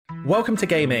Welcome to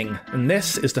Gaming, and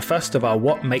this is the first of our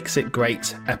What Makes It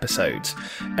Great episodes.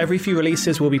 Every few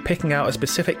releases we'll be picking out a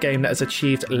specific game that has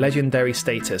achieved legendary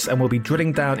status, and we'll be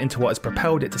drilling down into what has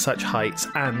propelled it to such heights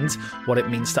and what it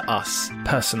means to us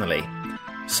personally.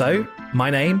 So,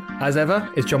 my name, as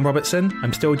ever, is John Robertson.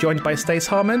 I'm still joined by Stace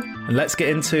Harmon, and let's get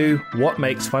into what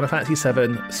makes Final Fantasy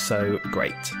VII so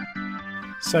great.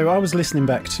 So I was listening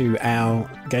back to our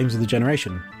Games of the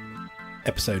Generation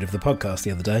episode of the podcast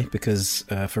the other day because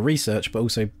for research, but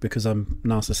also because I'm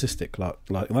narcissistic like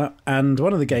that. And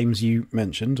one of the games you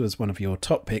mentioned was one of your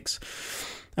top picks,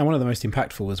 and one of the most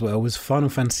impactful as well, was Final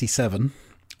Fantasy VII.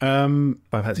 Final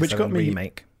Fantasy which VII got me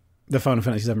Remake. The Final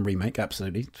Fantasy VII Remake,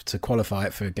 absolutely, to qualify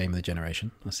it for Game of the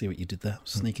Generation. I see what you did there,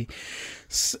 sneaky.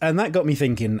 And that got me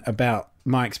thinking about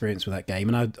my experience with that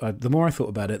game. And I the more I thought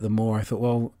about it, the more I thought,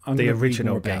 well, I'm going to read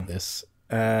more about this.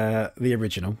 The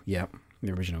original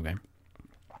game.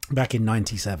 Back in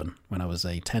 97, when I was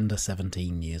a tender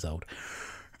 17 years old.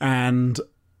 And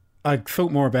I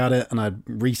thought more about it, and I'd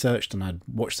researched, and I'd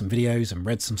watched some videos and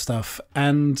read some stuff,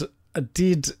 and I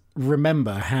did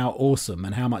remember how awesome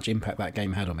and how much impact that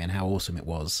game had on me and how awesome it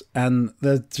was. And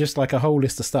there's just like a whole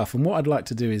list of stuff. And what I'd like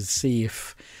to do is see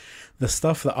if the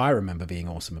stuff that I remember being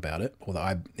awesome about it, or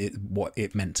what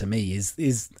it meant to me,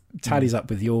 is tallies up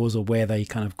with yours, or where they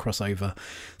kind of cross over.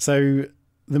 So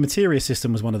the materia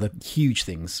system was one of the huge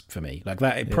things for me. Like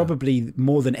that, probably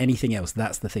more than anything else,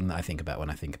 that's the thing that I think about when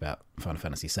I think about Final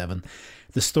Fantasy VII.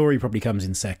 The story probably comes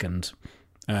in second.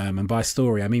 And by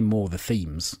story, I mean more the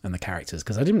themes and the characters,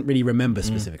 because I didn't really remember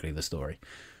specifically the story.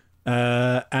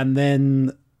 And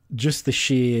then just the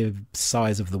sheer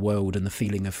size of the world and the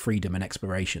feeling of freedom and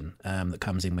exploration that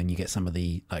comes in when you get some of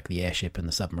the airship and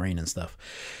the submarine and stuff.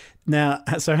 Now,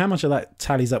 so how much of that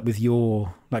tallies up with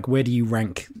your, like, where do you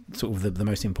rank sort of the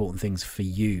most important things for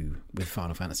you with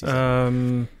Final Fantasy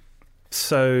VII?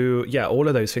 So, yeah, all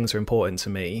of those things are important to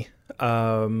me.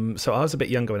 So I was a bit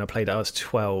younger when I played it. I was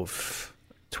 12,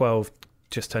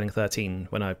 just turning 13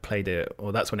 when I played it,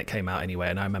 or that's when it came out anyway,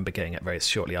 and I remember getting it very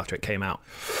shortly after it came out.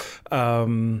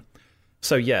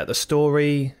 So yeah, the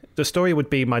story would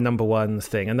be my number one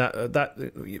thing, and that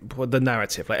the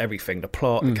narrative, like everything, the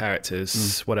plot, the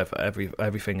characters, whatever,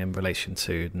 everything in relation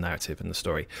to the narrative and the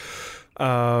story.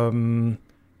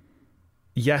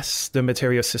 Yes, the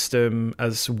materia system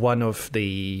as one of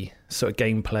the sort of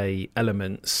gameplay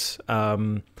elements.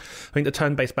 I think the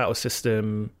turn-based battle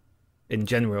system in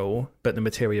general, but the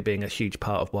materia being a huge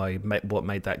part of what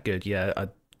made that good. Yeah, I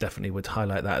definitely would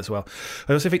highlight that as well.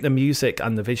 I also think the music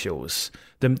and the visuals,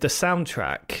 the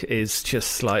soundtrack is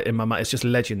just like, in my mind, it's just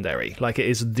legendary. Like, it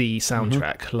is the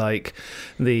soundtrack. Like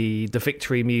the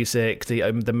victory music,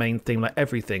 the main theme, like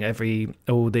everything,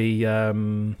 all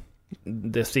the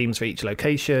themes for each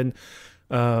location,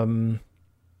 all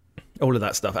of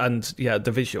that stuff. And yeah,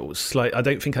 the visuals, like, I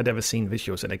don't think I'd ever seen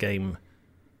visuals in a game.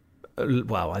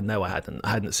 Well, I know I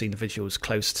hadn't seen the visuals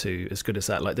close to as good as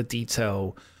that. Like the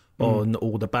detail on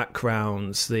all the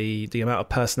backgrounds, the amount of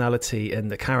personality in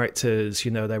the characters,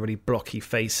 they're really blocky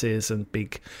faces and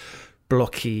big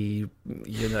blocky,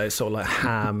 sort of like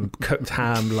cooked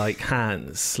ham like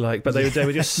hands, like, but they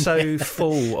were just so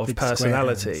full of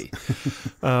personality.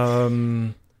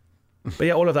 But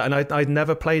yeah, all of that. And I'd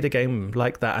never played a game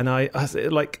like that, and I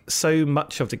like, so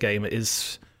much of the game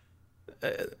is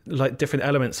like different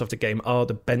elements of the game are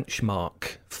the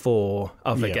benchmark for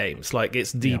other games. Like,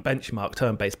 it's the benchmark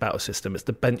turn-based battle system, it's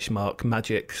the benchmark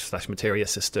magic/materia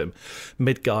system.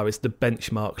 Midgar is the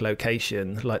benchmark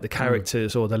location. Like, the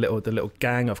characters or the little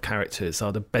gang of characters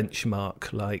are the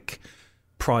benchmark, like,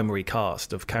 primary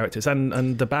cast of characters,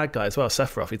 and the bad guy as well,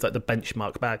 Sephiroth, he's like the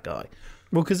benchmark bad guy.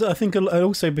 Well, because I think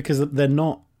also because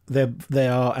they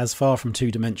are as far from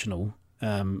two-dimensional.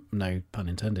 No pun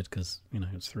intended, because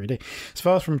it's 3D. As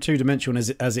far from two-dimensional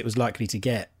as it was likely to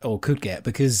get, or could get,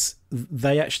 because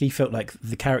they actually felt like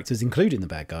the characters, including the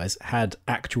bad guys, had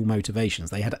actual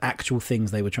motivations. They had actual things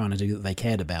they were trying to do that they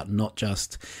cared about, not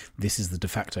just this is the de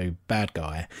facto bad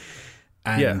guy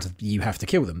and you have to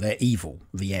kill them. They're evil.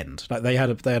 The end. Like, they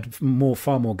had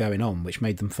far more going on, which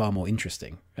made them far more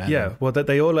interesting. Well,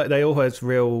 they all had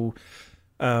real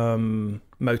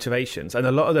motivations, and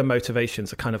a lot of their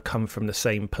motivations are kind of come from the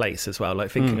same place as well. Like,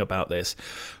 thinking about this,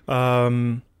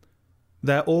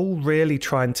 they're all really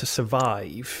trying to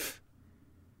survive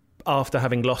after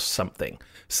having lost something.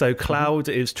 So Cloud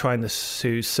is trying to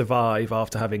survive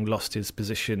after having lost his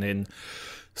position in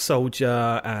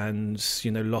soldier and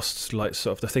lost, like,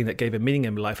 sort of the thing that gave him meaning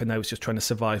in life, and now he's just trying to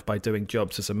survive by doing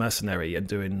jobs as a mercenary and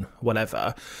doing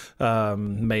whatever.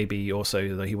 Maybe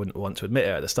also, though he wouldn't want to admit it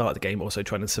at the start of the game, also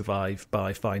trying to survive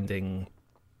by finding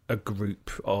a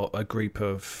group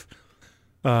of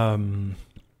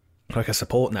like a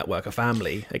support network, a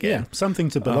family again. Yeah, something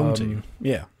to belong to.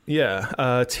 Yeah. Yeah.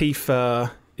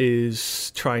 Tifa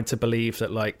is trying to believe that,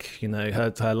 like, you know,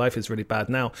 her life is really bad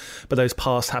now, but those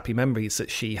past happy memories that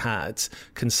she had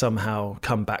can somehow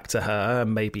come back to her,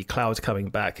 and maybe Cloud coming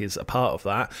back is a part of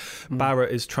that.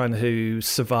 Barrett is trying to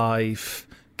survive,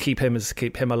 keep him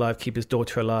alive, keep his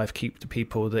daughter alive, keep the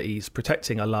people that he's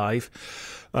protecting alive,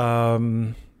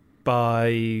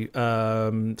 by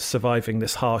surviving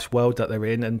this harsh world that they're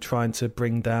in and trying to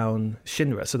bring down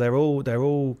Shinra. So they've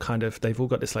all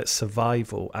got this like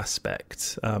survival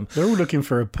aspect. They're all looking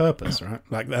for a purpose, right?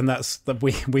 Like, and that's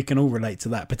we can all relate to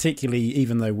that. Particularly,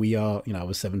 even though we are, you know, I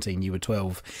was 17, you were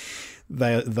 12.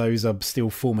 Those are still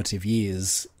formative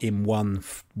years in one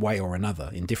way or another,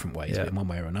 in different ways, but in one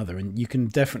way or another. And you can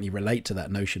definitely relate to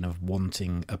that notion of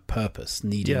wanting a purpose,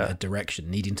 needing a direction,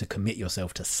 needing to commit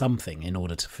yourself to something in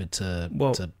order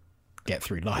to get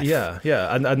through life.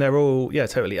 Yeah, and they're all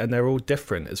totally, and they're all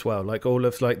different as well. Like all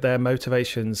of like their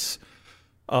motivations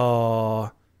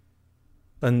are.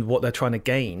 And what they're trying to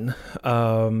gain,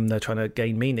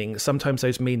 meaning. Sometimes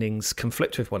those meanings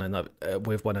conflict with one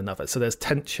another. So there's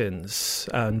tensions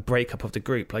and breakup of the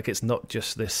group. Like it's not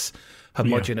just this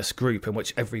homogenous group in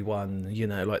which everyone, you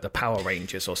know, like the Power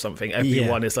Rangers or something.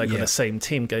 Everyone is like on the same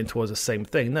team going towards the same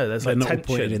thing. No, they're not tension.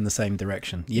 All pointed in the same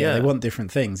direction. Yeah, they want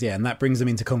different things. Yeah, and that brings them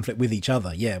into conflict with each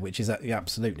other. Yeah, which is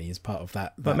absolutely is part of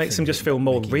that. But makes them just feel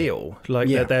more real. Like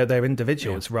they're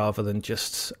individuals rather than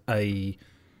just a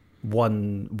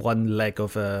one leg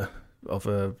of a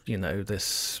you know,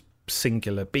 this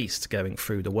singular beast going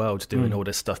through the world doing all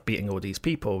this stuff, beating all these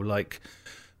people. Like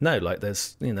no, like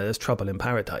there's trouble in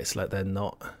paradise. Like they're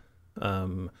not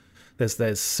there's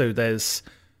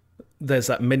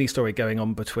that mini story going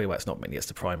on between, well, it's not mini, it's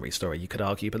the primary story, you could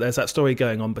argue, but there's that story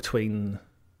going on between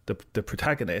the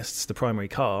protagonists, the primary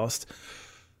cast.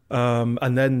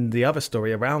 And then the other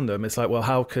story around them is like, well,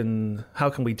 how can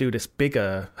we do this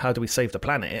bigger? How do we save the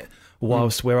planet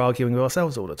whilst we're arguing with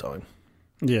ourselves all the time?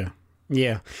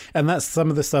 Yeah, and that's some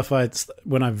of the stuff at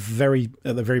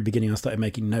the very beginning I started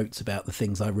making notes about the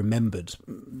things I remembered,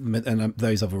 and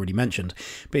those I've already mentioned.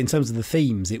 But in terms of the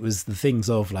themes, it was the things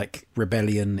of like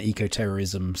rebellion,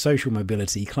 eco-terrorism, social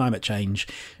mobility, climate change,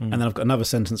 and then I've got another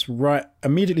sentence right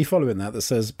immediately following that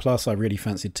says, plus I really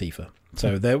fancied Tifa.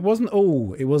 So it wasn't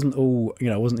all, you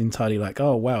know, it wasn't entirely like,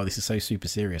 oh wow, this is so super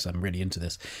serious, I'm really into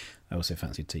this. I also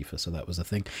fancied Tifa, so that was a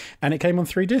thing. And it came on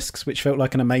 3 discs, which felt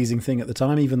like an amazing thing at the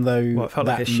time, even though... Well, it felt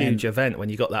like a huge event when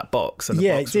you got that box. And the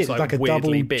box it did. Was like a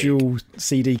double big. dual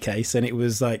CD case, and it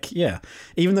was like,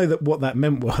 even though what that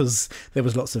meant was there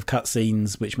was lots of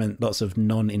cutscenes, which meant lots of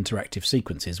non-interactive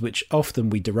sequences, which often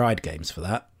we deride games for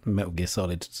that. Metal Gear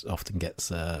Solid often gets,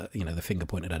 the finger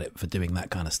pointed at it for doing that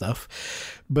kind of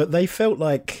stuff. But they felt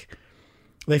like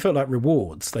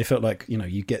rewards. They felt like, you know,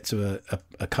 you get to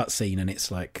a cutscene and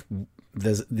it's like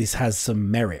this has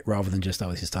some merit rather than just,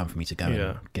 this is time for me to go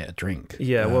and get a drink.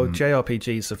 Yeah, well,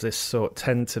 JRPGs of this sort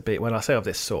tend to be, when I say of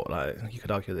this sort, like you could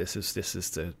argue this is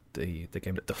the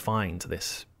game that defined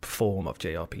this form of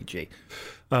JRPG.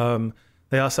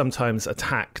 They are sometimes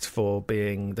attacked for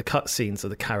being the cutscenes or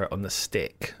the carrot on the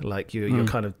stick. Like you're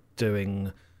kind of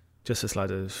doing just this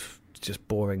lot of just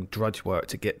boring drudge work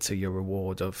to get to your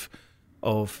reward of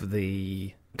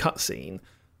the cutscene.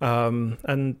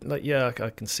 And like,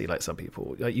 I can see like some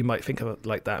people, like you might think of it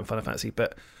like that in Final Fantasy,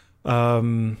 but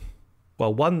those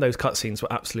cutscenes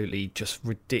were absolutely just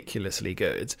ridiculously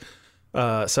good,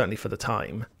 certainly for the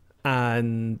time.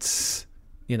 And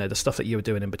you know, the stuff that you were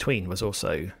doing in between was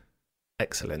also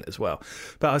excellent as well.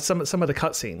 But some of the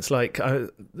cutscenes, like I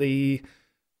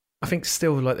think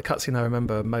still like the cutscene I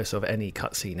remember most of any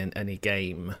cutscene in any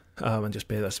game, and I just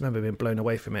remember being blown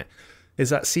away from it,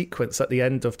 is that sequence at the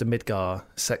end of the Midgar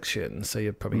section. So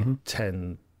you're probably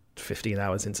 10, 15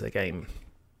 hours into the game.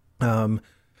 And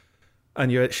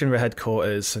you're at Shinra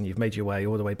headquarters and you've made your way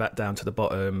all the way back down to the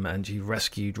bottom and you've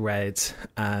rescued Red,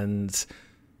 and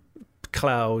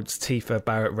Cloud, Tifa,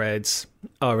 Barrett, Red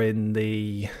are in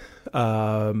the...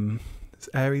 is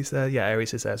Ares there? Yeah,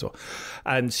 Ares is there as well.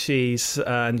 And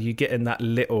you get in that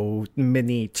little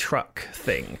mini truck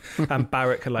thing, and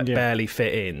Barrett can barely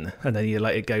fit in, and then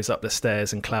it goes up the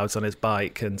stairs, and Cloud's on his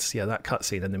bike, and that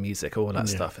cutscene and the music, all that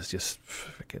stuff is just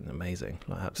freaking amazing,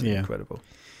 like absolutely incredible.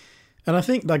 And I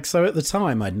think so at the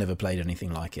time I'd never played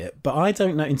anything like it, but I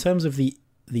don't know in terms of the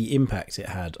impact it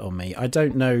had on me. I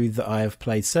don't know that I have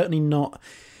played, certainly not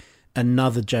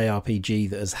another JRPG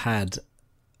that has had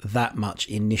that much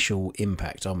initial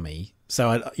impact on me.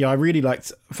 So I really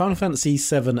liked Final Fantasy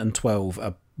 7 and 12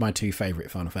 are my two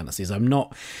favorite Final Fantasies. I'm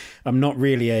not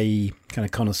really a kind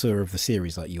of connoisseur of the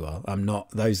series like you are. I'm not.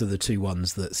 Those are the two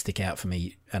ones that stick out for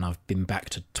me, and I've been back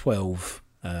to 12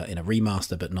 in a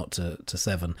remaster, but not to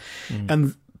 7.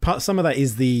 And some of that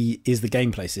is the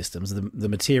gameplay systems, the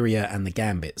materia and the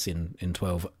gambits in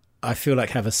 12. I feel like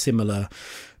have a similar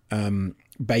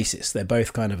basis. They're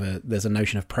both kind of there's a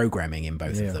notion of programming in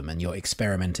both of them, and you're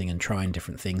experimenting and trying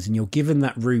different things, and you're given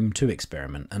that room to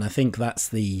experiment. And I think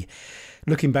that's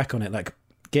looking back on it, like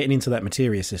getting into that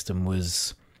materia system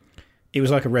was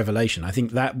like a revelation. I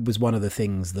think that was one of the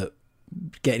things that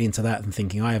getting into that and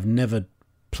thinking, I have never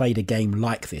played a game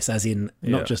like this, as in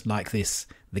not just like this,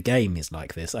 the game is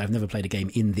like this. I've never played a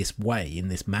game in this way, in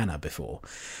this manner before.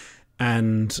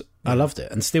 And I loved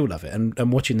it and still love it.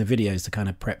 And watching the videos to kind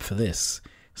of prep for this.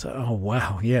 So, oh,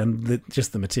 wow. Yeah. And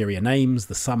just the materia names,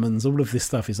 the summons, all of this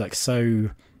stuff is like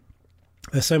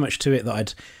there's so much to it that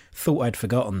I'd thought I'd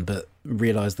forgotten, but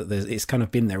realised that it's kind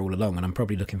of been there all along. And I'm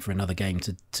probably looking for another game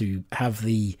to have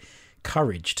the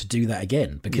courage to do that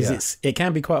again, because it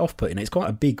can be quite off-putting. It's quite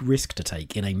a big risk to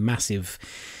take in a massive,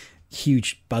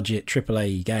 huge budget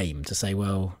AAA game to say,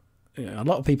 well, a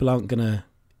lot of people aren't going to,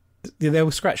 they'll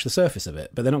scratch the surface of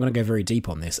it, but they're not going to go very deep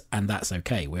on this, and that's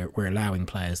okay. We're allowing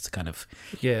players to kind of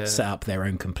set up their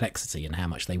own complexity and how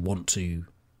much they want to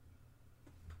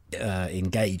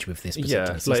engage with this particular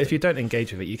system. Like if you don't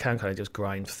engage with it, you can kind of just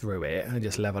grind through it and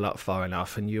just level up far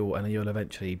enough, and you'll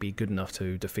eventually be good enough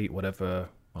to defeat whatever,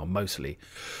 or mostly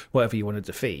whatever you want to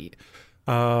defeat.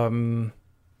 I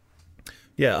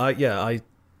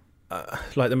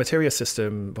like the materia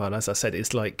system. Well, as I said,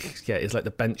 it's like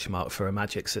the benchmark for a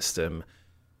magic system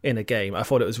in a game. I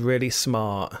thought it was really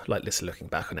smart. Like, looking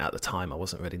back on it at the time, I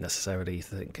wasn't really necessarily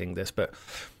thinking this, but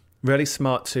really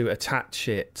smart to attach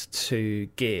it to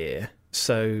gear.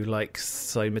 So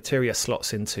materia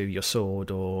slots into your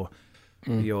sword or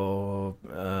your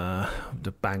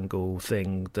the bangle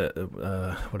thing that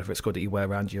whatever it's called that you wear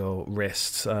around your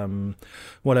wrists,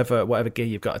 whatever gear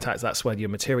you've got attached, that's where your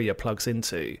materia plugs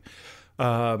into.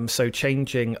 So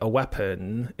changing a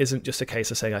weapon isn't just a case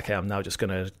of saying, okay, I'm now just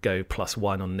going to go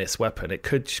 +1 on this weapon. It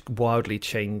could wildly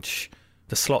change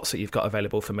the slots that you've got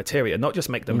available for materia, not just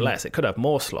make them less. It could have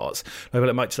more slots. Like, well,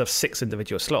 it might just have 6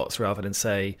 individual slots rather than,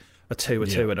 say, a 2, a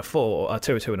 2, and a 4, a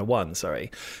 2, a 2, and a 1, sorry.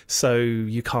 So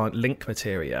you can't link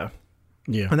materia.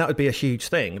 Yeah. And that would be a huge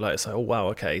thing. Like, so, oh, wow,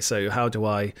 okay, so how do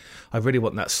I really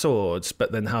want that sword,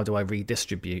 but then how do I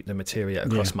redistribute the materia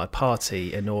across my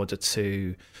party in order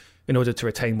to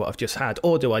retain what I've just had?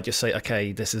 Or do I just say,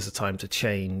 okay, this is the time to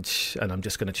change, and I'm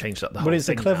just going to change that the whole thing? But it's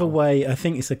a clever way. I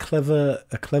think it's a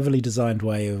cleverly designed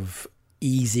way of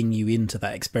easing you into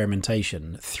that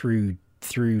experimentation through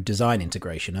design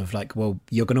integration of like, well,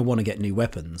 you're going to want to get new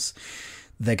weapons.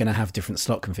 They're going to have different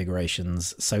slot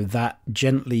configurations. So that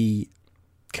gently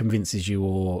convinces you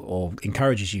or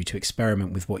encourages you to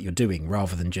experiment with what you're doing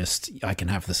rather than just, I can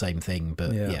have the same thing,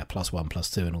 but +1,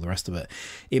 +2 and all the rest of it.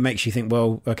 It makes you think,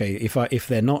 well, okay, if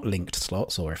they're not linked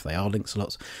slots or if they are linked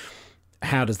slots,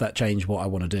 how does that change what I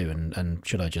want to do? And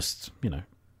should I just,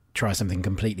 try something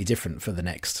completely different for the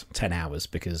next 10 hours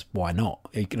because why not?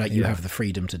 You have the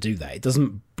freedom to do that. It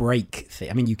doesn't break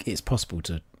it's possible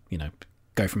to,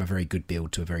 go from a very good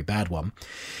build to a very bad one,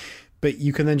 but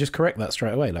you can then just correct that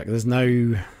straight away. Like there's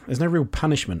no real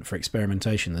punishment for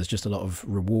experimentation. There's just a lot of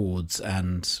rewards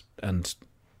and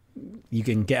you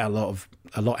can get a lot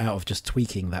out of just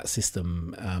tweaking that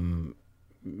system,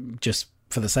 just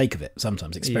for the sake of it,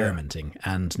 sometimes experimenting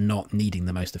and not needing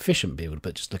the most efficient build,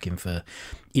 but just looking for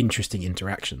interesting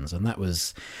interactions. And that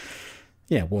was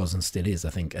and still is, I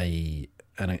think, an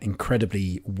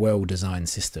incredibly well-designed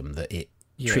system that it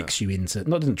tricks you into,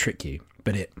 doesn't trick you,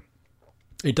 but it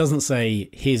doesn't say,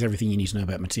 here's everything you need to know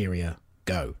about materia,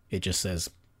 go. It just says,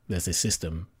 there's this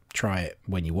system, try it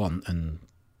when you want and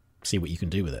see what you can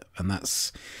do with it. And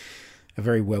that's a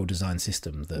very well-designed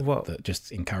system that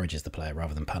just encourages the player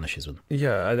rather than punishes them.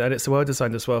 Yeah, and it's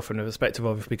well-designed as well from the perspective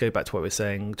of, if we go back to what we were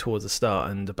saying towards the start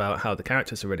and about how the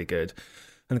characters are really good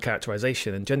and the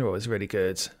characterization in general is really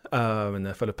good, and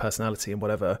they're full of personality and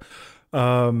whatever.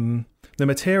 The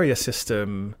materia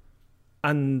system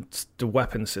and the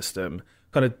weapon system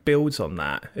kind of builds on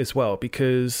that as well,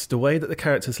 because the way that the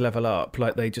characters level up,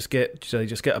 like they just get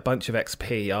a bunch of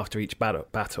XP after each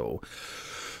battle.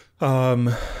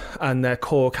 And their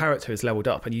core character is leveled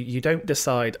up, and you don't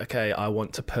decide, okay, I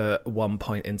want to put 1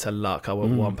 point into luck, I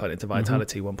want 1 point into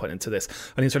vitality, 1 point into this.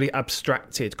 And it's really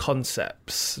abstracted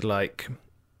concepts like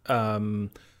that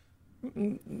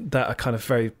are kind of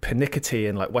very pernickety,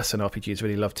 and like Western RPGs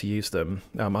really love to use them.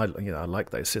 I like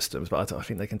those systems, but I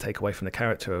think they can take away from the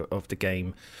character of the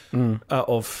game,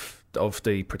 of of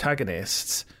the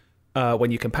protagonists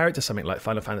when you compare it to something like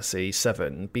Final Fantasy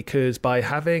VII, because by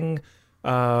having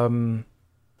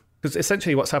because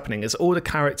essentially what's happening is all the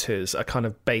characters are kind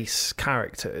of base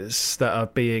characters that are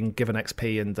being given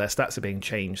XP and their stats are being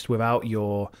changed without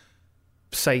your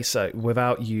say so,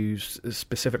 without you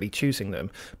specifically choosing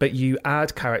them. But you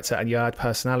add character and you add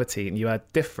personality and you add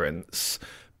difference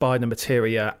by the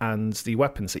materia and the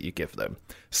weapons that you give them.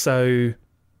 So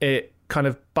it kind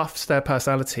of buffs their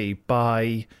personality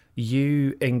by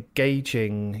you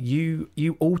engaging,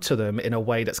 you alter them in a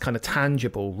way that's kind of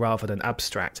tangible rather than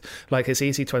abstract. Like, it's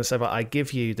easy to understand, I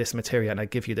give you this materia and I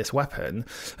give you this weapon, and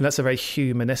that's a very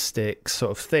humanistic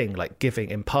sort of thing, like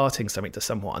imparting something to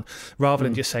someone, rather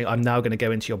than just saying, I'm now going to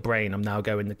go into your brain, I'm now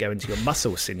going to go into your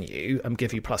muscle sinew and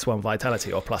give you +1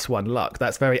 vitality or +1 luck.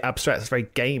 That's very abstract, it's very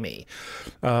gamey.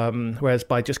 Whereas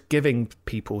by just giving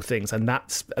people things, and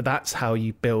that's how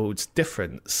you build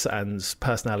difference and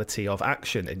personality of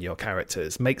action in your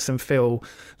characters, makes them feel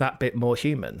that bit more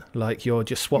human, like you're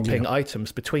just swapping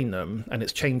items between them and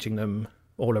it's changing them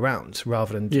all around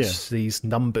rather than just these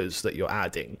numbers that you're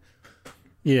adding.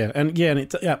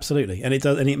 Absolutely, and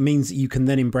it means that you can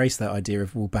then embrace that idea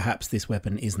of, well, perhaps this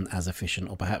weapon isn't as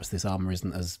efficient, or perhaps this armor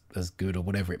isn't as good, or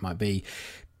whatever it might be,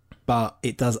 but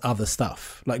it does other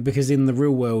stuff. Like, because in the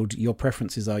real world, your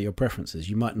preferences are your preferences.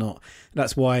 You might not.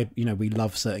 That's why, we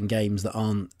love certain games that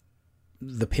aren't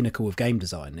the pinnacle of game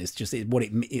design. It's just what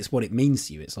it means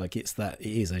to you. It's like it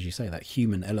is, as you say, that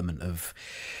human element of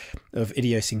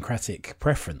idiosyncratic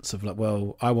preference of, like,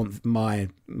 well, I want my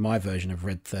version of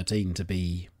Red 13 to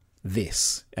be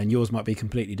this, and yours might be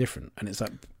completely different, and it's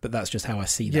like, but that's just how I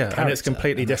see that character, and it's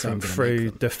completely different through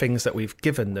the things that we've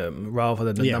given them rather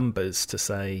than the numbers to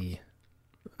say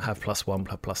have +1,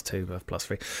 +2, have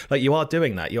 +3. Like, you are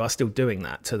doing that, you are still doing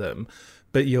that to them,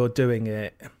 but you're doing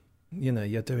it,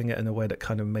 you're doing it in a way that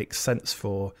kind of makes sense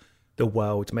for the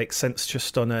world, makes sense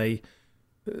just on a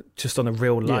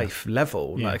real life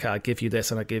level. Like, I give you this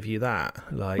and I give you that.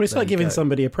 Like, well, it's like giving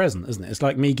somebody a present, isn't it? It's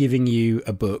like me giving you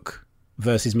a book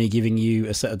versus me giving you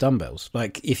a set of dumbbells.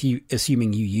 Like,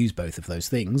 assuming you use both of those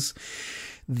things,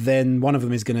 then one of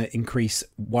them is going to increase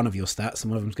one of your stats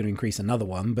and one of them is going to increase another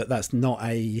one. But that's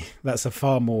a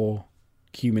far more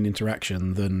human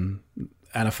interaction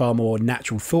and a far more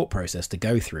natural thought process to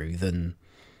go through than,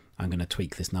 I'm going to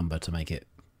tweak this number to make it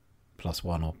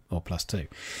 +1 or +2.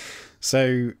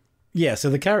 So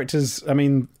the characters, I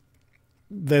mean,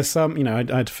 there's some, I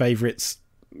had favourites.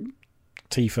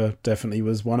 Tifa definitely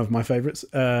was one of my favourites,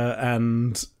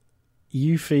 and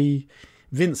Yuffie.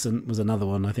 Vincent was another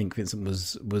one. I think Vincent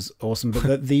was awesome,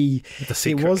 but the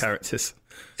secret characters.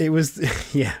 It was,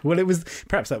 well, it was,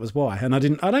 perhaps that was why. And I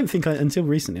don't think until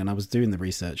recently, and I was doing the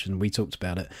research and we talked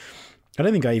about it, I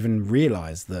don't think I even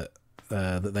realised that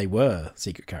they were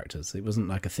secret characters. It wasn't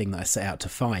like a thing that I set out to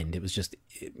find. It was just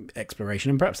exploration,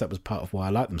 and perhaps that was part of why I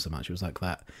liked them so much. It was like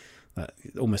that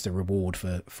almost a reward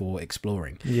for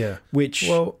exploring. Yeah. Which,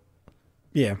 well,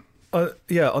 yeah.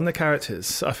 On the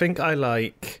characters, I think I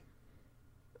like,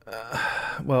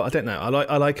 well, I don't know.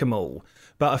 I like them all,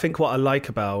 but I think what I like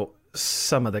about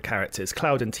some of the characters,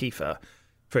 Cloud and Tifa,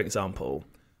 for example,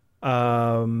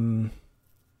 are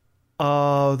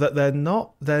that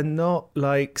they're not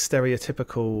like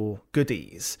stereotypical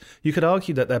goodies. You could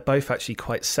argue that they're both actually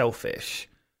quite selfish.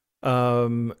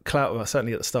 Cloud, well,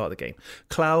 certainly at the start of the game,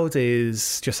 Cloud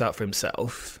is just out for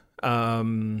himself,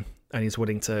 and he's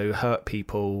willing to hurt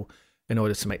people in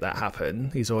order to make that happen.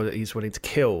 He's willing to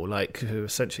kill, like,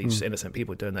 essentially just innocent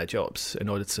people doing their jobs in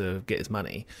order to get his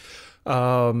money.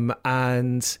 And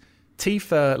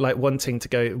Tifa, like, wanting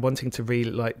to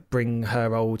really, like, bring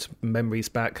her old memories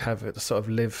back, have it sort of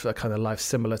live a kind of life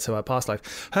similar to her past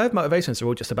life. Her motivations are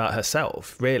all just about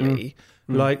herself, really.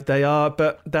 Like, they are,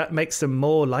 but that makes them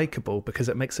more likable because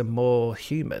it makes them more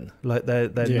human. Like, they're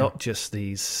not just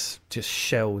these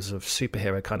shells of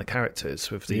superhero kind of characters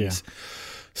with these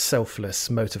selfless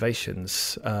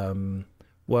motivations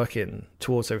working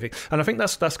towards everything. And I think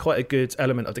that's quite a good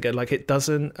element of the game. Like, it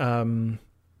doesn't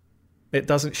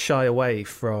shy away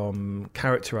from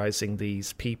characterizing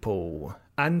these people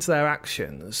and their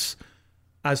actions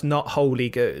as not wholly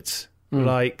good.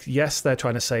 Like, yes, they're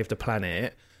trying to save the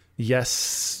planet.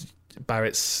 Yes,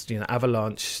 Barrett's,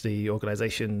 Avalanche, the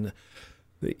organization,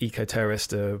 the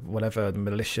eco-terrorist, whatever, the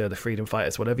militia, the freedom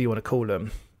fighters, whatever you want to call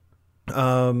them,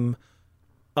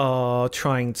 are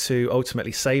trying to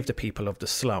ultimately save the people of the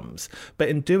slums. But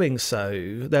in doing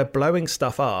so, they're blowing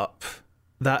stuff up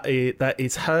that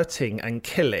is hurting and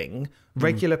killing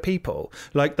regular people,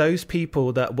 like those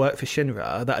people that work for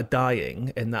Shinra that are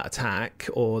dying in that attack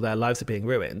or their lives are being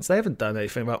ruined. They haven't done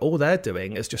anything about. All they're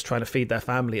doing is just trying to feed their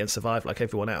family and survive like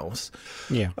everyone else.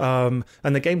 Yeah.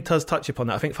 And the game does touch upon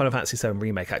that. I think Final Fantasy VII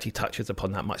Remake actually touches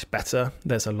upon that much better.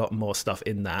 There's a lot more stuff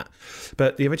in that,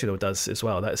 but the original does as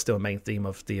well. That is still a main theme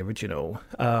of the original.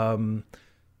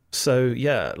 So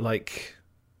yeah, like.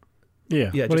 Yeah,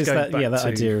 what is that? Yeah, that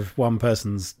idea of one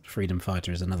person's freedom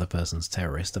fighter is another person's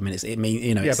terrorist. I mean, it's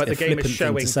but the game is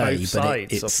showing say, both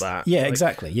sides of that. Yeah,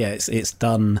 exactly. Yeah, it's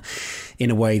done in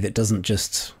a way that doesn't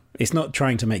just. It's not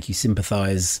trying to make you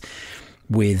sympathise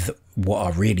with what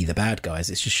are really the bad guys.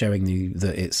 It's just showing you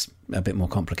that it's a bit more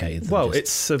complicated. Than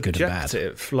it's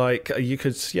subjective. Like you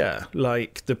could,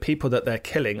 like the people that they're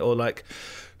killing, or like,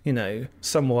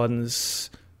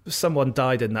 someone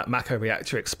died in that Mako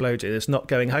reactor explosion is not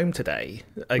going home today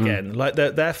again. Like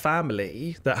their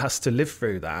family that has to live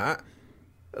through that,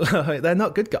 like, they're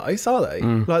not good guys, are they?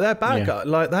 Like they're bad guys.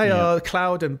 Like they are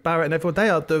Cloud and Barrett and everyone. They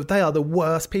are the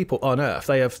worst people on earth.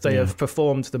 They have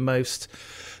performed the most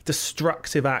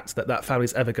destructive act that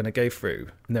family's ever going to go through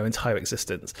in their entire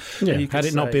existence. Yeah. Had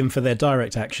it not been for their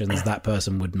direct actions, that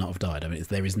person would not have died. I mean,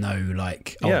 there is no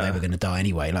like, they were going to die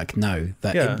anyway. Like, no,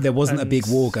 there wasn't a big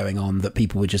war going on that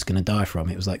people were just going to die from.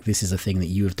 It was like, this is a thing that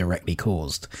you have directly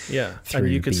caused. Yeah, and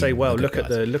you could say, well, look at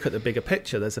the bigger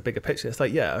picture. There's a bigger picture. It's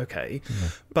like, okay,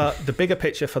 but the bigger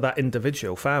picture for that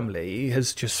individual family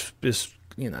has just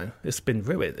it's been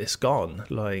ruined. It's gone.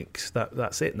 Like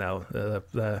that's it now.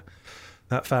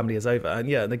 That family is over. And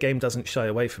the game doesn't shy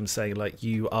away from saying, like,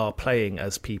 you are playing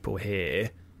as people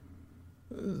here.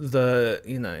 The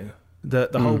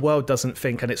whole world doesn't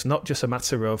think, and it's not just a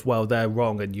matter of, well, they're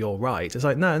wrong and you're right. It's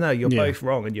like, no, you're both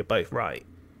wrong and you're both right.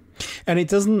 And it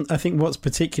doesn't, I think what's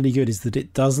particularly good is that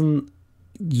it doesn't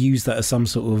use that as some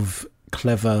sort of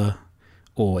clever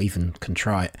or even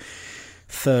contrite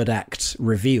third act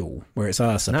reveal where it's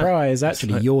surprise,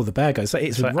 actually you're the bad guy. So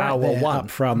it's right hour there one up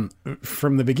from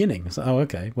the beginning. So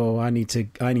okay, well I need to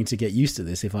get used to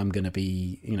this if I'm going to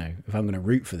be, if I'm going to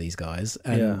root for these guys.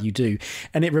 And you do.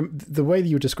 And the way that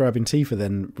you were describing Tifa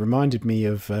then reminded me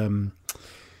of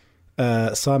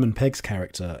Simon Pegg's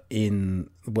character in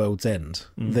World's End.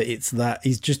 That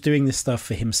he's just doing this stuff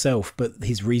for himself, but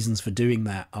his reasons for doing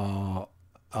that are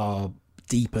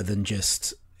deeper than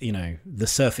just the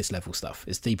surface level stuff.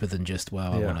 It's deeper than just,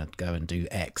 I want to go and do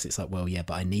X. It's like,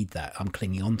 but I need that. I'm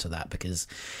clinging on to that because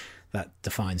that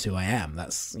defines who I am.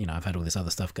 That's, I've had all this other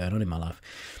stuff going on in my life.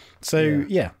 So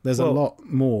there's a lot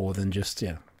more than just,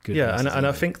 good. Yeah. And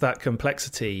I think that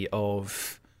complexity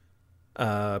of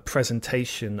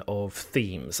presentation of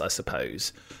themes, I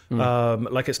suppose,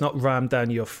 like it's not rammed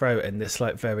down your throat in this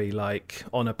like very like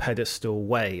on a pedestal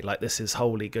way, like this is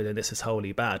wholly good and this is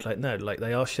wholly bad. Like no, like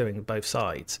they are showing both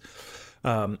sides.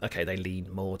 They lean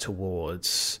more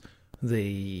towards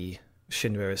the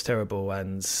Shinra is terrible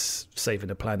and saving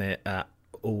the planet at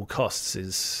all costs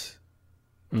is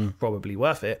probably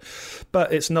worth it,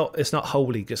 but it's not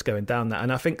wholly just going down that.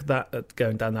 And I think that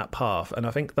going down that path, and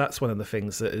I think that's one of the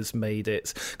things that has made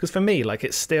it, because for me, like,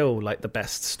 it's still like the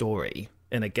best story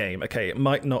in a game. Okay, it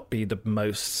might not be the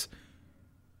most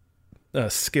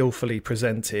skillfully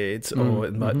presented or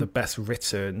like the best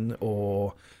written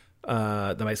or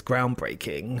the most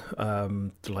groundbreaking,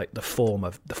 like the form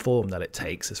that it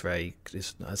takes is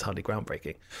hardly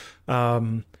groundbreaking,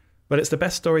 but it's the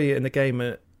best story in the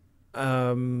game,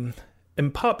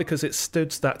 in part because it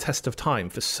stood that test of time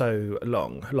for so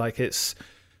long. Like, it's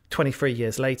 23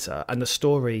 years later and the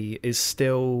story is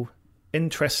still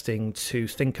interesting to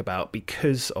think about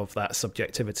because of that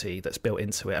subjectivity that's built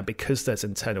into it and because there's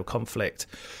internal conflict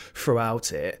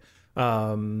throughout it.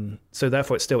 So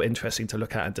therefore it's still interesting to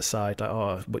look at and decide,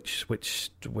 like,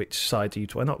 which side do you,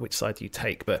 well, not which side do you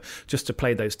take, but just to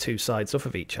play those two sides off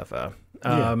of each other.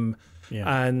 And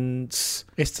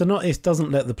it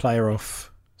doesn't let the player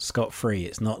off scot-free.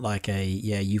 It's not like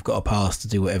you've got a pass to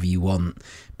do whatever you want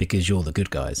because you're the good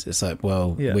guys. It's like,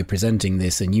 we're presenting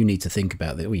this and you need to think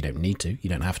about it. Well, you don't need to, you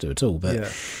don't have to at all,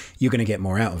 but you're going to get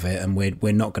more out of it, and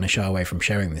we're not going to shy away from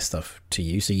sharing this stuff to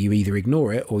you. So you either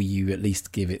ignore it or you at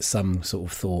least give it some sort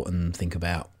of thought and think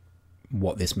about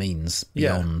what this means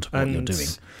beyond what you're doing.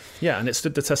 Yeah, and it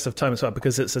stood the test of time as well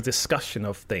because it's a discussion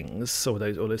of things, all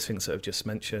those things that I've just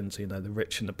mentioned, the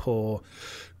rich and the poor,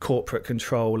 corporate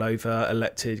control over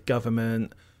elected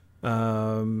government,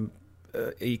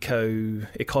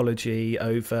 ecology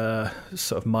over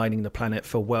sort of mining the planet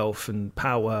for wealth and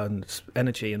power and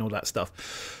energy and all that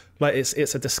stuff. Like,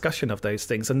 it's a discussion of those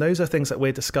things, and those are things that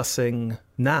we're discussing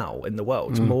now in the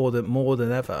world more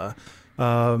than ever.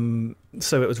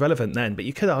 So it was relevant then, but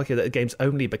you could argue that the game's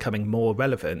only becoming more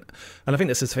relevant. And I think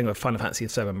this is the thing with Final Fantasy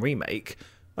VII Remake.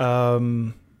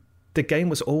 The game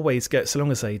was always good, so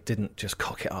long as they didn't just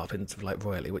cock it up into like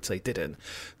royally, which they didn't.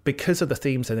 Because of the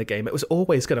themes in the game, it was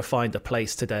always going to find a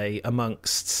place today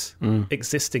amongst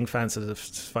existing fans of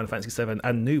Final Fantasy VII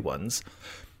and new ones.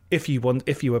 If you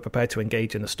were prepared to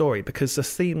engage in the story, because the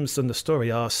themes and the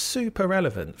story are super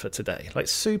relevant for today, like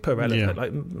super relevant,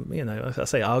 like, you know, I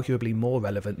say arguably more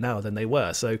relevant now than they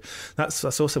were. So that's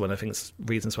also one of the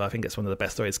reasons why I think it's one of the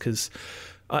best stories, because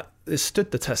it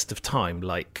stood the test of time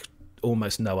like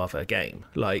almost no other game.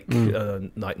 Like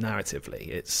narratively,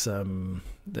 it's one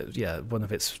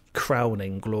of its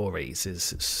crowning glories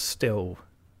is still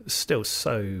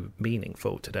so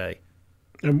meaningful today.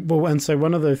 And so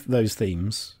one of those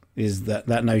themes is that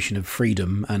notion of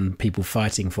freedom and people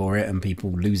fighting for it and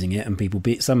people losing it and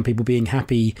some people being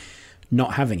happy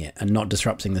not having it and not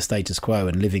disrupting the status quo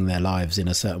and living their lives in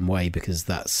a certain way because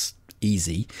that's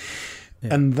easy.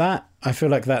 Yeah. And that, I feel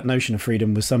like that notion of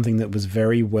freedom was something that was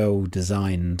very well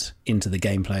designed into the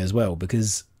gameplay as well,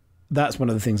 because that's one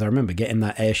of the things I remember, getting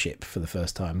that airship for the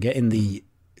first time, that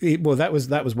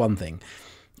was one thing.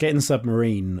 Getting the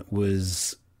submarine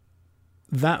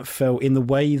that felt in the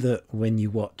way that when you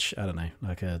watch, I don't know,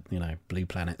 like a, you know, Blue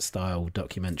Planet style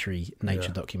documentary,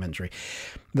 nature documentary,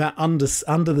 that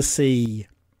under the sea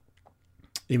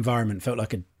environment felt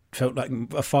like a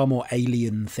far more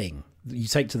alien thing. You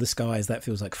take to the skies, that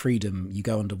feels like freedom. You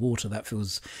go underwater, that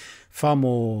feels far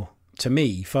more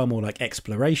like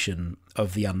exploration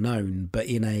of the unknown, but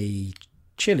in a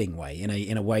chilling way,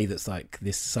 in a way that's like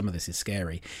this. Some of this is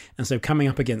scary, and so coming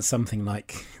up against something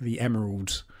like the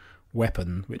Emerald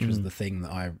weapon, which was the thing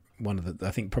that I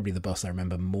think probably the boss I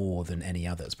remember more than any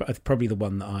others, but probably the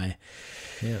one that I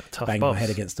banged my head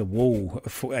against a wall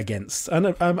against.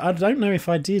 And I don't know if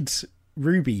I did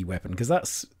Ruby weapon, because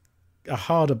that's a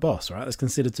harder boss, right? That's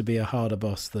considered to be a harder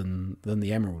boss than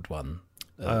the Emerald one.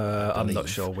 I'm not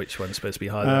sure which one's supposed to be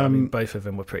harder. I mean, both of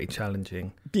them were pretty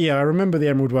challenging. Yeah, I remember the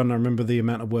Emerald one. I remember the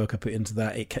amount of work I put into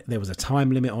that. There was a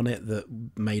time limit on it that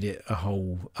made it a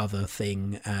whole other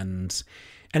thing, and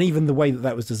even the way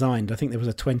that was designed, I think there was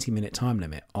a 20-minute time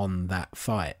limit on that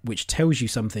fight, which tells you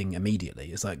something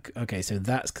immediately. It's like, okay, so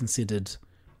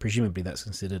presumably that's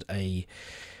considered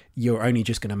you're only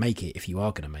just going to make it if you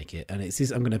are going to make it. And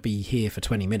I'm going to be here for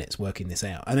 20 minutes working this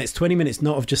out. And it's 20 minutes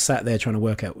not of just sat there trying to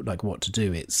work out like what to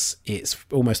do. It's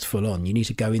almost full on. You need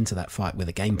to go into that fight with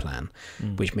a game plan,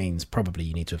 which means probably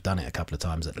you need to have done it a couple of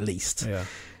times at least. Yeah.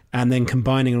 And then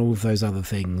combining all of those other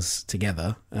things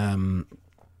together,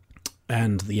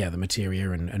 and the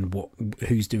materia and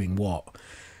who's doing what,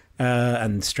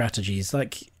 and strategies.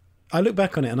 Like, I look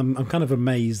back on it and I'm kind of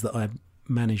amazed that I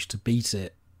managed to beat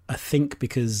it. I think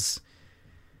because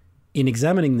in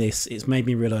examining this, it's made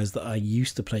me realise that I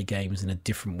used to play games in a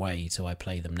different way to I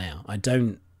play them now. I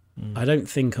don't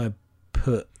think I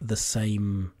put the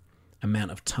same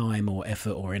amount of time or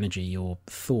effort or energy or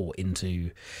thought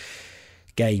into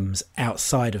games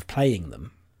outside of playing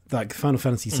them. Like Final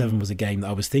Fantasy VII was a game that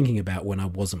I was thinking about when I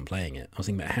wasn't playing it. I was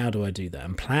thinking about how do I do that?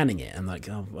 I'm planning it and like,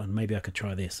 oh, maybe I could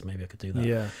try this, maybe I could do that.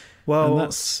 Yeah. Well, and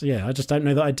I just don't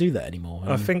know that I do that anymore.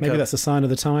 I think maybe that's a sign of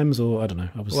the times, or I don't know.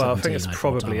 I think it's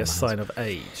probably a sign of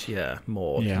age. Yeah,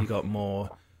 more. Yeah. You got more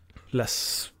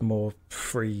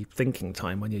free thinking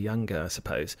time when you're younger, I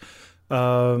suppose.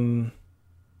 On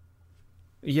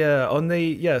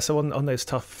those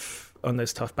tough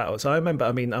battles, I remember.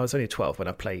 I mean, I was only 12 when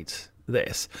I played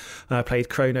this, and I played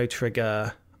Chrono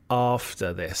Trigger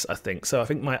after this, I think. So I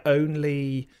think my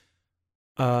only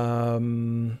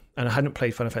and I hadn't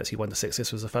played Final Fantasy 1 to 6.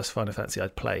 This was the first Final Fantasy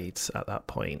I'd played at that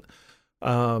point.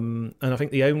 And I think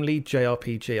the only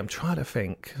JRPG, I'm trying to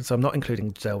think, so I'm not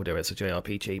including Zelda as a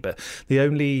JRPG, but the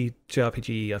only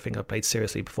JRPG I think I played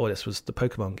seriously before this was the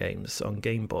Pokemon games on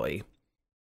Game Boy.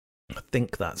 I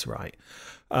think that's right.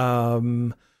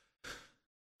 And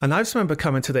I just remember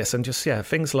coming to this and just,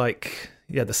 things like,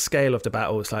 the scale of the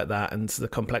battles like that and the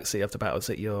complexity of the battles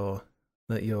that you're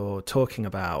talking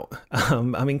about.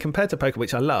 I mean, compared to Pokemon,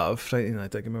 which I love,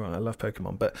 don't get me wrong, I love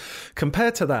Pokemon, but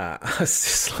compared to that, it's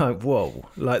just like, whoa,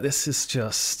 like this is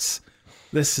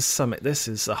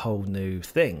a whole new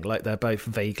thing. Like they're both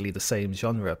vaguely the same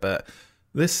genre, but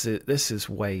this is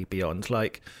way beyond.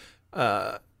 Like,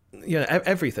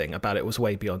 everything about it was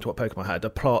way beyond what Pokemon had. The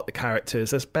plot, the characters.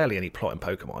 There's barely any plot in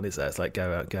Pokemon, is there? It's like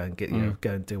go and get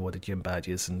go and do all the gym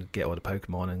badges and get all the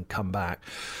Pokemon and come back.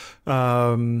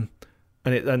 And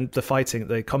the fighting,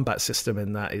 the combat system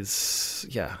in that is,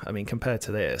 I mean, compared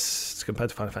to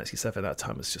Final Fantasy VII, that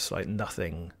time was just like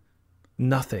nothing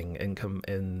nothing it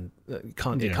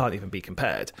can't even be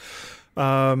compared.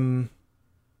 And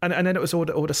then it was all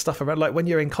the stuff around, like when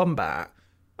you're in combat,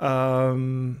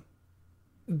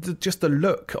 just the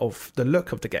look of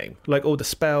the game, like all the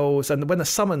spells, and when the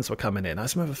summons were coming in, I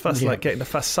just remember first like getting the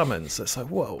first summons. It's like,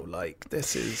 whoa, like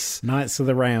this is Knights of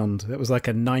the Round. It was like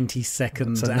a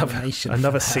 90-second animation.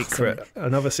 Another secret.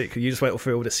 You just went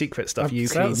through all the secret stuff. You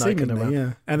keep knocking around,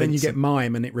 yeah. And then you get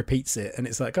mime, and it repeats it, and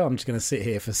it's like, oh, I'm just going to sit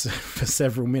here for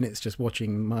several minutes just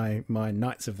watching my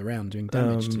Knights of the Round doing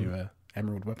damage to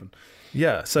Emerald Weapon.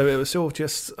 Yeah, so it was all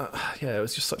just it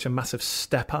was just such a massive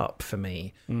step up for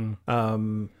me. In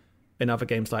other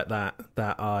games like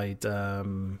that I'd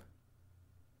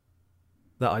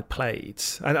played,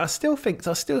 and I still think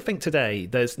today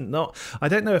I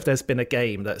don't know if there's been a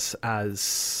game that's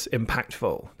as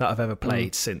impactful that I've ever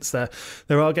played since. There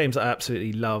are games that I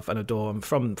absolutely love and adore, and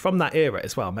from that era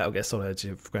as well, Metal Gear Solid,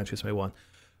 Gran Turismo 1.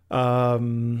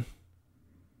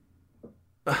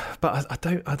 But I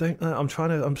don't know. I'm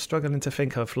struggling to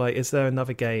think of, like, is there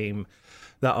another game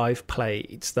that I've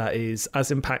played that is as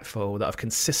impactful, that I've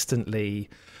consistently,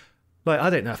 like,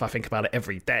 I don't know if I think about it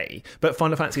every day, but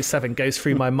Final Fantasy VII goes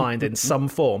through my mind in some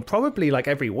form, probably like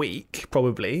every week,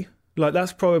 probably. Like,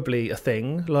 that's probably a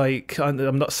thing. Like,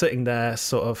 I'm not sitting there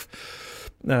sort of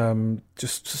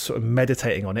just sort of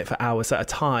meditating on it for hours at a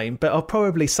time, but I'll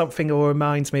probably, something will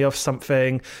remind me of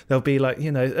something. There'll be, like,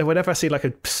 you know, whenever I see like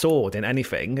a sword in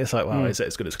anything, it's like, wow, is it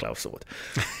as good as Cloud's sword?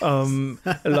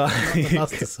 Like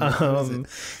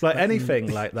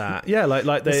anything like that. Yeah,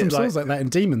 like there's some swords like that in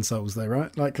Demon Souls, though,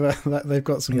 right? Like they've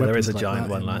got some. Yeah, there weapons is a giant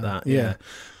one like that. Yeah.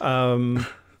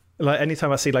 Like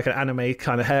anytime I see like an anime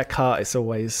kind of haircut, it's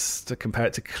always to compare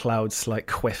it to Cloud's like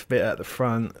quiff bit at the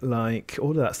front, like all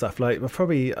of that stuff. Like,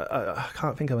 probably I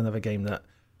can't think of another game that,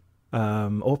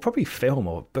 or probably film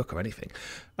or book or anything,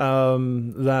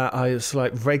 that I was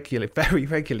like very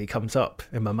regularly comes up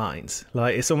in my mind.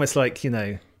 Like, it's almost like, you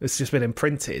know, it's just been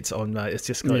imprinted on. It's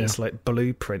just got this like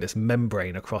blueprint, this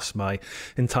membrane across my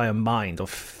entire mind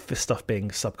of this stuff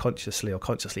being subconsciously or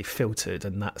consciously filtered,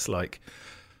 and that's like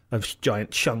a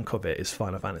giant chunk of it is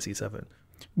Final Fantasy VII.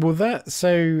 Well,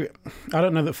 so I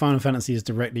don't know that Final Fantasy is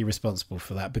directly responsible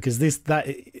for that, because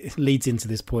that leads into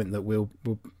this point that we'll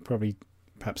probably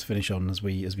perhaps finish on as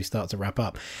we start to wrap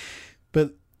up.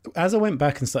 But as I went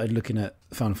back and started looking at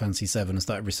Final Fantasy VII and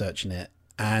started researching it,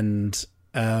 and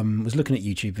was looking at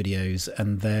YouTube videos,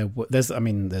 and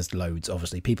there's loads.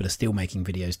 Obviously, people are still making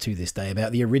videos to this day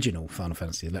about the original Final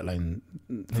Fantasy, let alone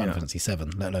Final Fantasy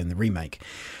VII, let alone the remake.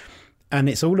 And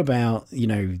it's all about, you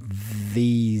know,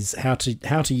 how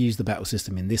to use the battle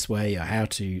system in this way, or how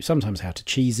to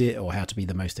cheese it, or how to be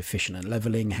the most efficient at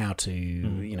leveling, how to,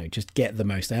 you know, just get the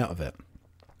most out of it.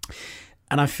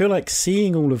 And I feel like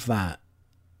seeing all of that,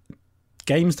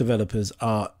 games developers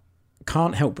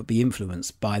can't help but be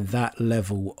influenced by that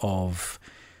level of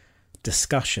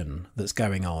discussion that's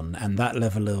going on, and that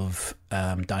level of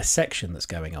dissection that's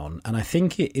going on. And I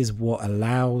think it is what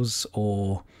allows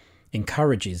or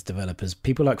encourages developers,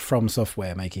 people like From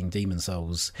Software making Demon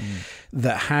Souls,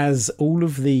 that has all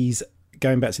of these,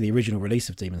 going back to the original release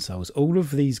of Demon Souls, all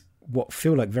of these what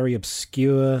feel like very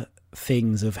obscure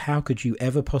things of how could you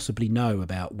ever possibly know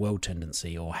about world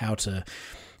tendency, or how to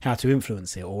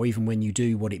influence it, or even when you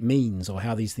do, what it means, or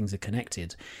how these things are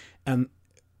connected,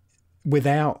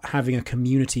 without having a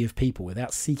community of people,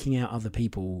 without seeking out other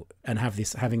people and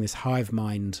having this hive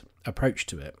mind approach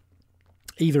to it,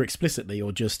 either explicitly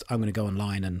or just, I'm going to go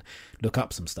online and look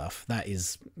up some stuff. That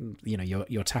is, you know,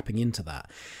 you're tapping into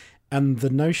that. And the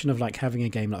notion of like having a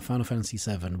game like Final Fantasy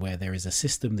VII, where there is a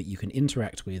system that you can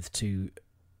interact with to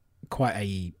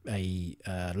quite a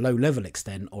low level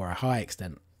extent or a high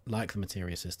extent, like the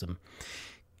Materia system,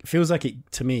 it feels like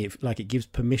it gives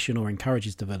permission or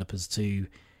encourages developers to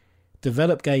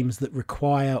develop games that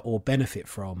require or benefit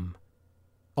from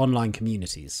online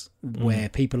communities where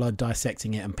people are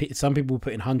dissecting it, and some people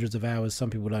put in hundreds of hours, some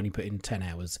people only put in 10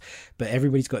 hours, but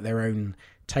everybody's got their own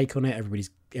take on it.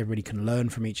 Everybody can learn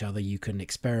from each other. You can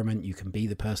experiment. You can be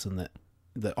the person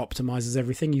that optimizes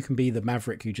everything. You can be the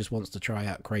maverick who just wants to try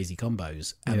out crazy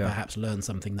combos and perhaps learn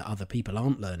something that other people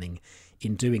aren't learning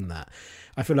in doing that.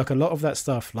 I feel like a lot of that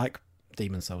stuff, like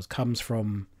Demon Souls, comes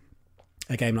from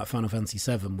a game like Final Fantasy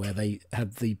VII, where they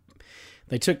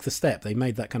took the step, they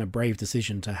made that kind of brave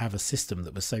decision to have a system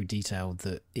that was so detailed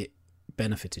that it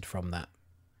benefited from that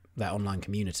online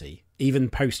community, even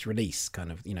post-release,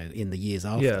 kind of, you know, in the years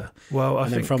after. Yeah, well, I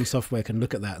think then From Software can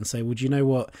look at that and say, well, do you know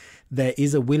what? There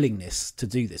is a willingness to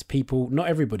do this. People, not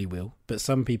everybody will, but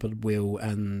some people will,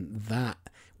 and that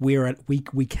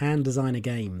we can design a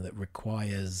game that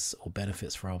requires or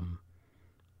benefits from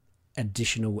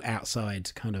additional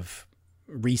outside kind of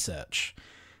research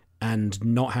and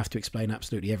not have to explain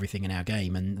absolutely everything in our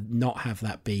game, and not have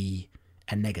that be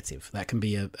a negative. That can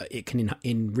be it can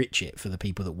enrich it for the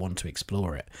people that want to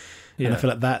explore it. Yeah. And I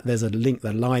feel like that there's a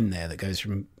line there that goes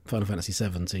from Final Fantasy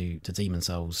VII to Demon's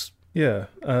Souls. Yeah.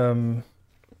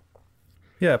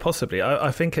 Yeah, possibly.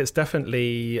 I think it's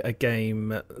definitely a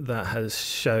game that has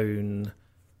shown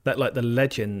that, like, the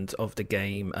legend of the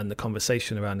game and the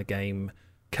conversation around the game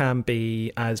can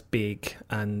be as big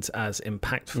and as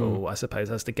impactful, I suppose,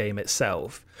 as the game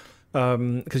itself.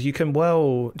 Because you can,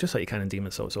 just like you can in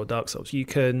Demon's Souls or Dark Souls, you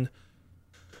could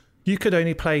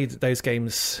only play those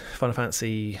games, Final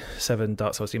Fantasy VII,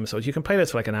 Dark Souls, Demon's Souls, you can play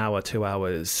those for like an hour, 2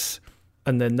 hours,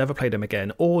 and then never play them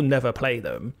again, or never play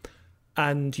them.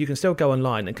 And you can still go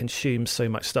online and consume so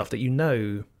much stuff that you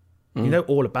know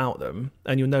all about them,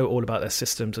 and you know all about their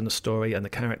systems and the story and the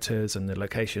characters and the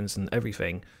locations and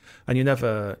everything. And you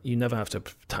never have to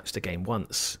touch the game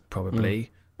once,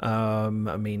 probably. I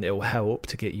mean, it will help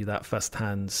to get you that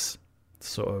first-hand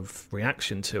sort of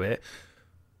reaction to it.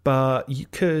 But you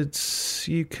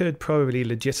could probably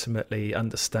legitimately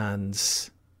understand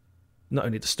not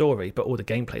only the story, but all the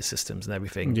gameplay systems and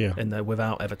everything in there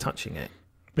without ever touching it.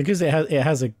 Because it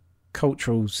has a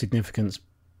cultural significance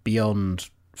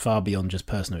far beyond just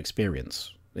personal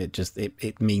experience.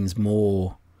 It means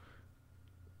more.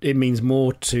 It means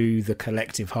more to the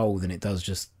collective whole than it does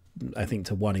just, I think,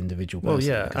 to one individual person.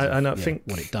 Well, yeah, and I think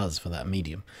what it does for that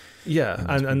medium. Yeah,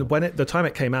 and when the time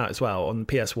it came out as well on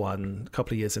PS1, a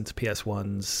couple of years into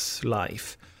PS1's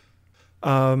life,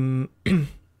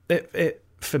 it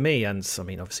for me, and I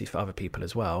mean obviously for other people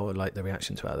as well, like the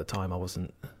reaction to it at the time,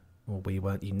 we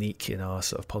weren't unique in our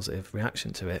sort of positive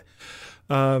reaction to it.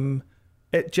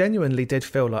 It genuinely did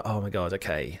feel like, oh my God,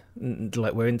 okay,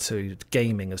 like we're into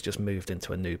gaming has just moved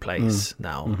into a new place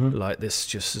now. Like this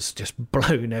has just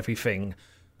blown everything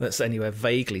that's anywhere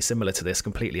vaguely similar to this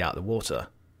completely out of the water.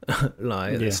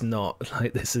 It's not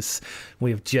like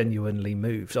we've genuinely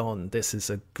moved on. This is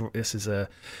a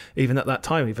even at that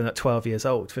time, even at 12 years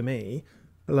old for me,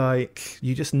 like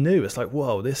you just knew it's like,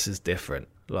 whoa, this is different.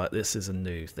 Like this is a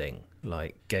new thing.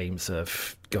 Like games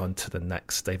have gone to the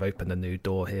next, they've opened a new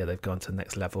door here, they've gone to the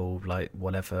next level, like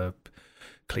whatever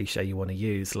cliche you want to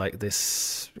use, like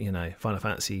this, Final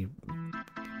Fantasy,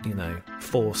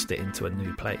 forced it into a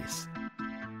new place.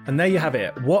 And there you have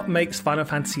it. What makes Final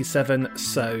Fantasy VII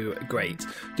so great?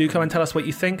 Do come and tell us what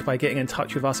you think by getting in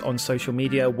touch with us on social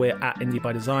media. We're at Indie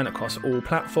by Design across all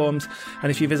platforms. And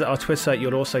if you visit our Twitter,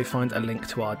 you'll also find a link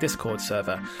to our Discord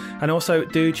server. And also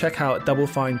do check out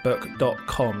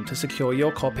doublefinebook.com to secure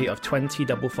your copy of 20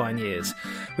 Double Fine Years,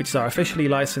 which is our officially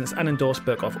licensed and endorsed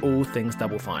book of all things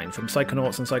Double Fine, from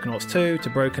Psychonauts and Psychonauts 2 to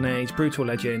Broken Age, Brutal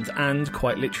Legends, and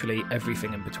quite literally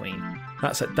everything in between.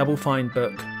 That's at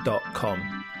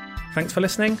doublefinebook.com. Thanks for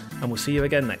listening, and we'll see you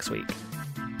again next week.